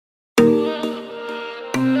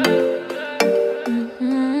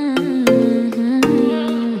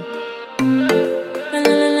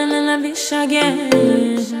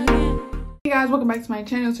guys, welcome back to my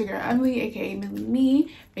channel. It's your girl Emily, aka Millie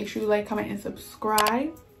Me. Make sure you like, comment, and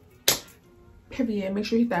subscribe. Period. Make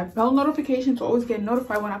sure you hit that bell notification to always get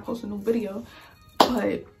notified when I post a new video.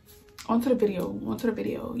 But onto the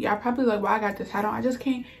video. Y'all probably like, why I got this hat on. I just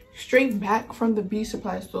came straight back from the beauty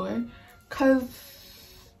supply store because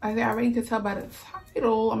I already could tell by the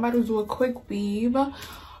title. I'm about to do a quick weave.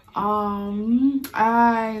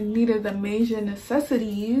 I needed the major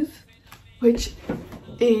necessities, which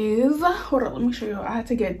is, hold on, let me show you. I had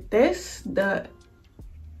to get this, the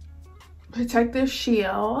protective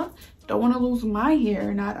shield. Don't want to lose my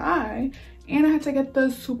hair, not I. And I had to get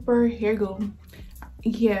the super hair glue.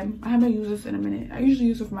 Yeah, I haven't used this in a minute. I usually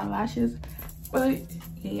use it for my lashes, but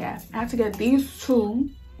yeah, I had to get these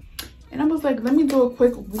two. And I was like, let me do a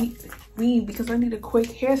quick weave because I need a quick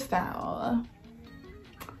hairstyle.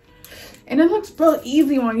 And it looks real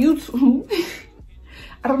easy on YouTube.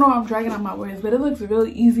 I don't know why I'm dragging out my words, but it looks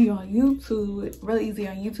really easy on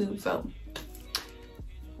YouTube. So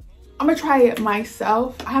I'm gonna try it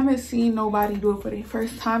myself. I haven't seen nobody do it for the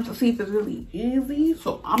first time to see if it's really easy.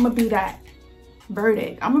 So I'm gonna be that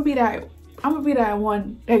verdict. I'm gonna be that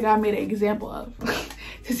one that God made an example of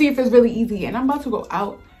to see if it's really easy. And I'm about to go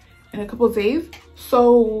out in a couple of days,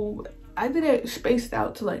 so I did it spaced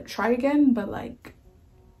out to like try again, but like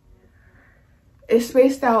it's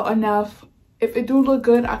spaced out enough. If it do look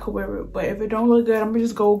good, I could wear it, but if it don't look good, I'm gonna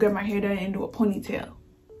just go get my hair done and do a ponytail.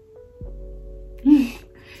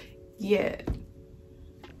 Yeah,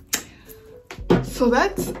 so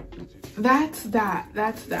that's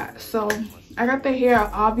that. So I got the hair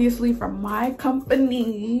obviously from my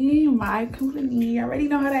company. I already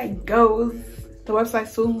know how that goes. The website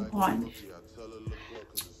soon on.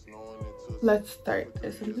 Let's start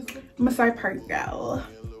this. I'm a side part gal.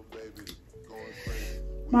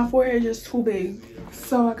 My forehead is just too big,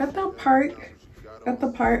 so I got the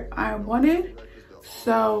part I wanted.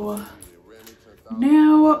 So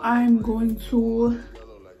now I'm going to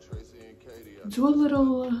do a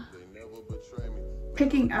little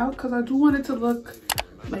picking out because I do want it to look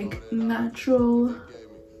like natural.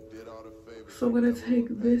 So I'm gonna take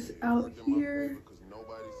this out here.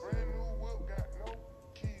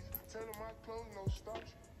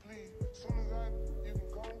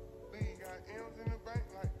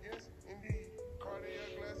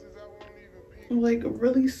 Like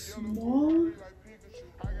really small.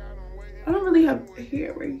 I don't really have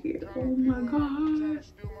hair right here. Oh my god.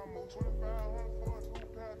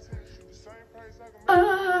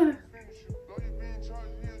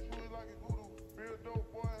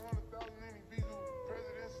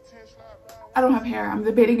 I don't have hair. I'm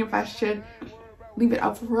debating if I should leave it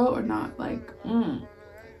out for real or not. Like, I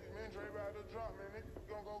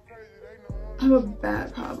have a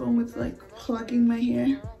bad problem with like plucking my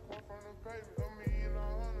hair.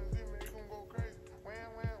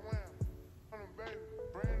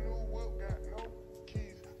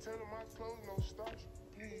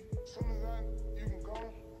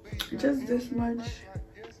 Just this much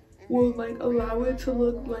will like allow it to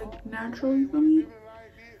look like natural, you feel me?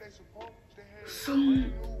 So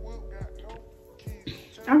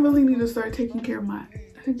I really need to start taking care of my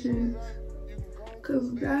edges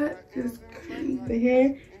because that is crazy. The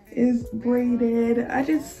hair is braided. I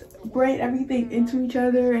just braid everything into each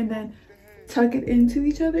other and then tuck it into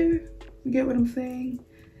each other. You get what I'm saying?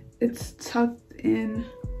 It's tucked in.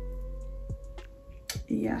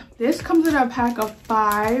 Yeah, this comes in a pack of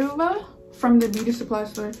 5 from the beauty supply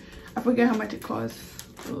store. I forget how much it costs.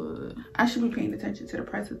 I should be paying attention to the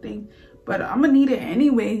price of things, but I'm gonna need it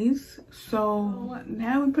anyways. So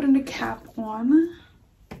now we put in the cap on.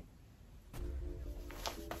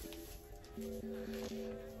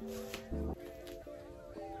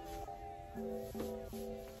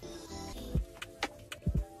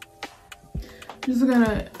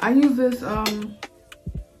 I use this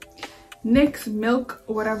NYX milk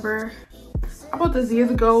or whatever. I bought this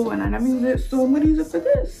years ago and I never use it, so I'm gonna use it for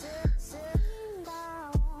this.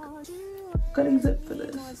 Gotta use it for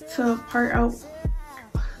this to part out.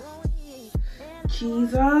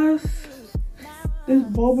 Jesus, this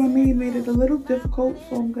bulb I made it a little difficult,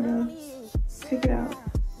 so I'm gonna take it out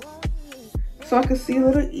so I can see a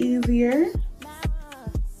little easier.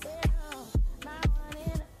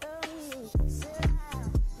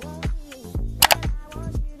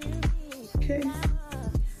 Okay,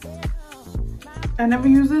 I never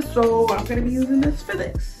use this, so I'm gonna be using this for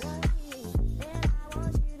this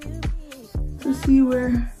to see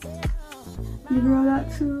where you grow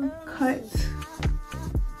that to cut.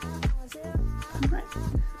 Right.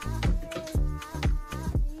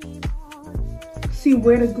 See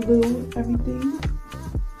where to glue everything.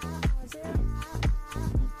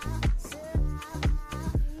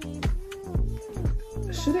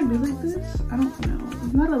 like this? I don't know.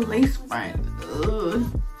 It's not a lace front. Ugh.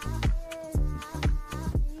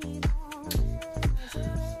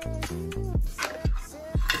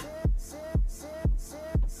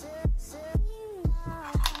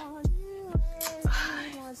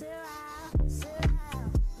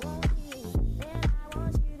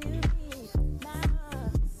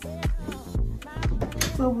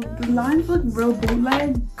 So the lines look real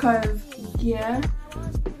bootleg because, yeah,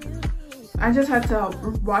 I just had to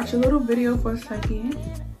watch a little video for a second.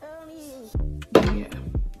 Yeah.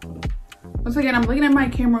 Once again, I'm looking at my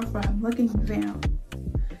camera, but I'm looking down.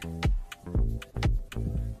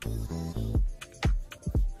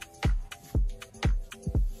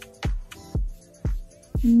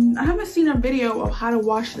 I haven't seen a video of how to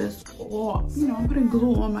wash this off. You know, I'm putting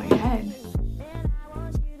glue on my head.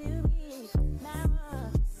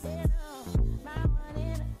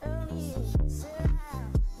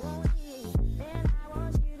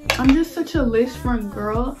 I'm just such a lace front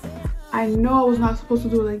girl. I know I was not supposed to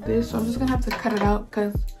do it like this, so I'm just gonna have to cut it out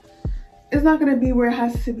because it's not gonna be where it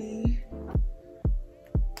has to be.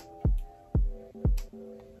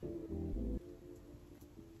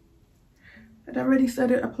 I'd already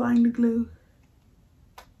started applying the glue.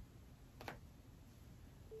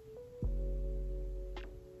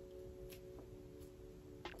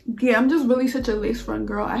 Yeah, I'm just really such a lace front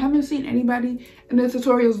girl. I haven't seen anybody in the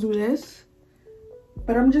tutorials do this,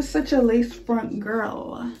 but I'm just such a lace front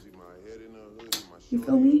girl. You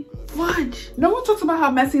feel me? Watch. No one talks about how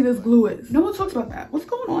messy this glue is. No one talks about that. What's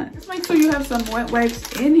going on? Just make sure you have some wet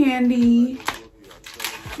wipes in handy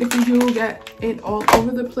if you do get it all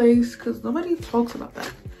over the place, because nobody talks about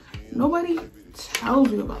that. Nobody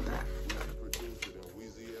tells you about that.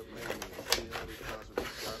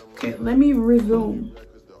 Okay, let me resume.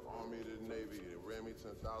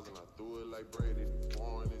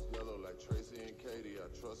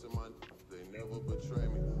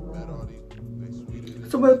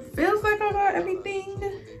 So it feels like I got everything.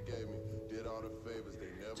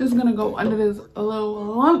 Just gonna go under this little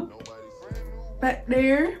lump back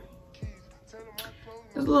there.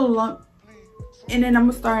 This little lump. And then I'm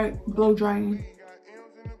gonna start blow drying.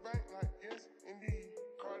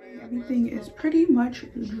 Everything is pretty much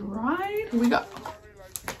dried. Here we go.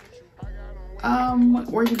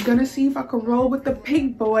 We're gonna see if I can roll with the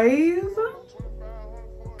big boys.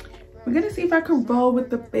 We're gonna see if I can roll with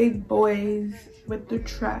the big boys with the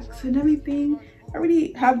tracks and everything. I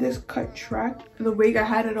already have this cut track. The wig I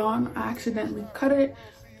had it on, I accidentally cut it.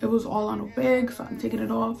 It was all on a wig, so I'm taking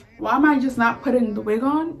it off. Why am I just not putting the wig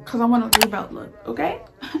on? Because I want a leave out look, okay?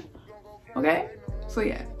 Okay? So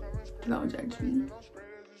yeah, don't judge me.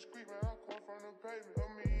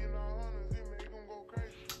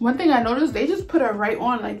 One thing I noticed, they just put it right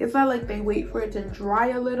on. Like, it's not like they wait for it to dry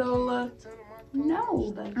a little.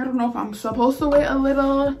 No, like, I don't know if I'm supposed to wait a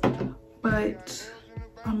little, but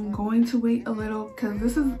I'm going to wait a little because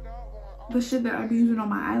this is the shit that I be using on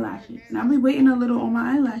my eyelashes. And I'll be waiting a little on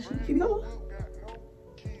my eyelashes, you know?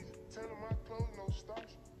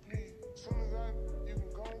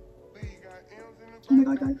 Oh my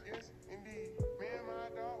god, guys.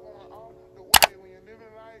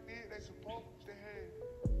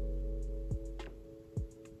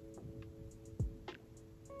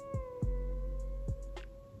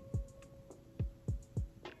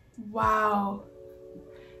 Wow.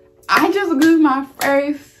 I just glued my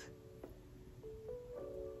first,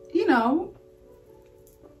 you know,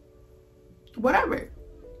 whatever.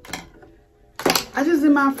 I just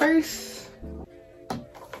did my very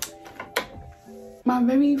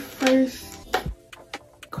first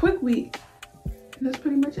quick week. And that's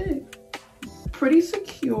pretty much it. Pretty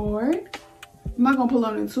secured. I'm not gonna pull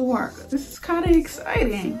on it too hard. This is kind of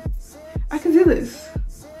exciting. I can do this.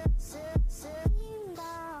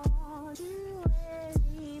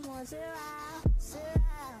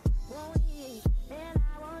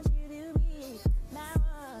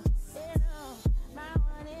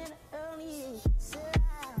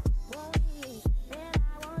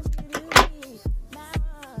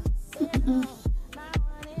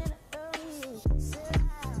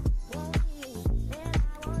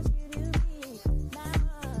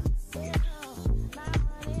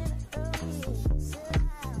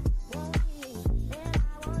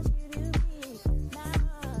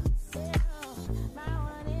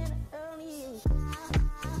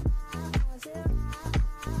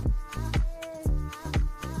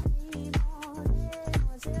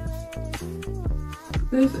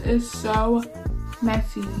 This is so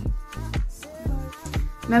messy.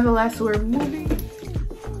 Nevertheless, we're moving.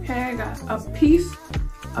 Okay, I got a piece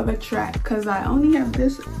of a track because I only have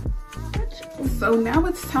this much. So now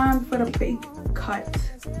it's time for the big cut.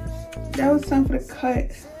 that was time for the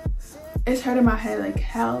cut. It's hurting my head like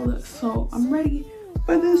hell, so I'm ready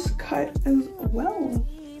for this cut as well.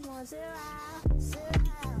 This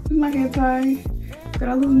is my hair tie. Did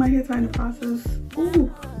I lose my hair tie in the process?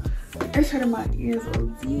 Ooh, it's hurting my ears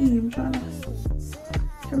OD. I'm trying to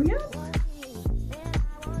hurry up.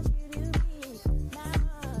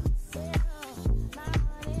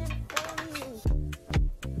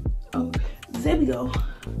 Oh, there we go.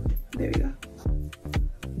 There we go.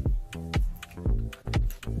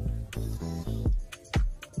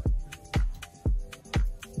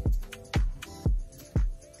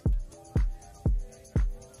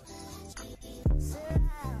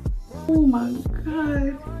 Oh my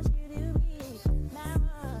god.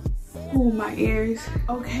 Oh, my ears.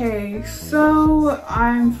 Okay, so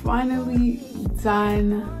I'm finally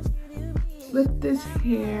done with this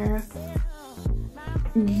hair.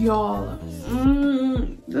 Y'all,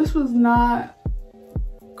 this was not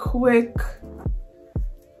quick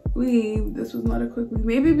weave. This was not a quick weave.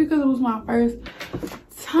 Maybe because it was my first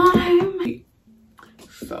time.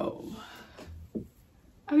 So,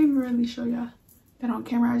 I didn't even really show y'all that on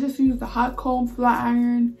camera. I just used the hot comb, flat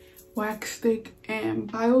iron, wax stick,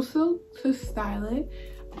 and biosilk to style it.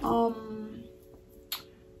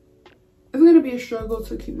 It's gonna be a struggle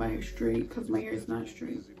to keep my hair straight because my hair is not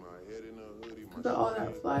straight because of all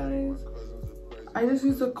that flat lays. I just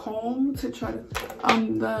used a comb to try to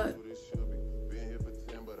the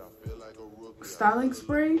styling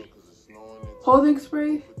spray, holding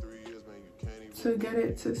spray, to get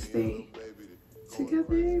it to stay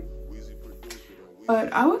together.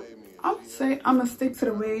 But I would say I'm gonna stick to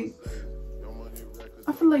the wigs.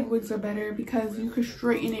 I feel like wigs are better because you can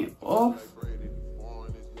straighten it off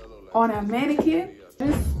on a mannequin.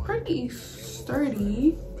 It's pretty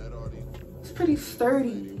sturdy. It's pretty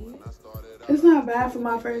sturdy. It's not bad for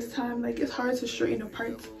my first time. Like, it's hard to straighten the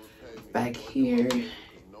parts back here.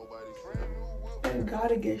 I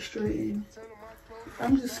gotta get straightened.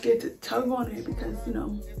 I'm just scared to tug on it because, you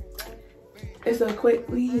know, it's a quick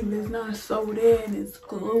weave. It's not sewed in, it's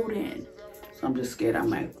glued in. So I'm just scared I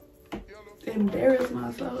might embarrass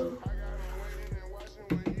myself.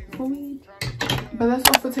 But that's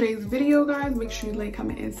all for today's video, guys. Make sure you like,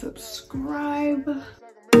 comment, and subscribe.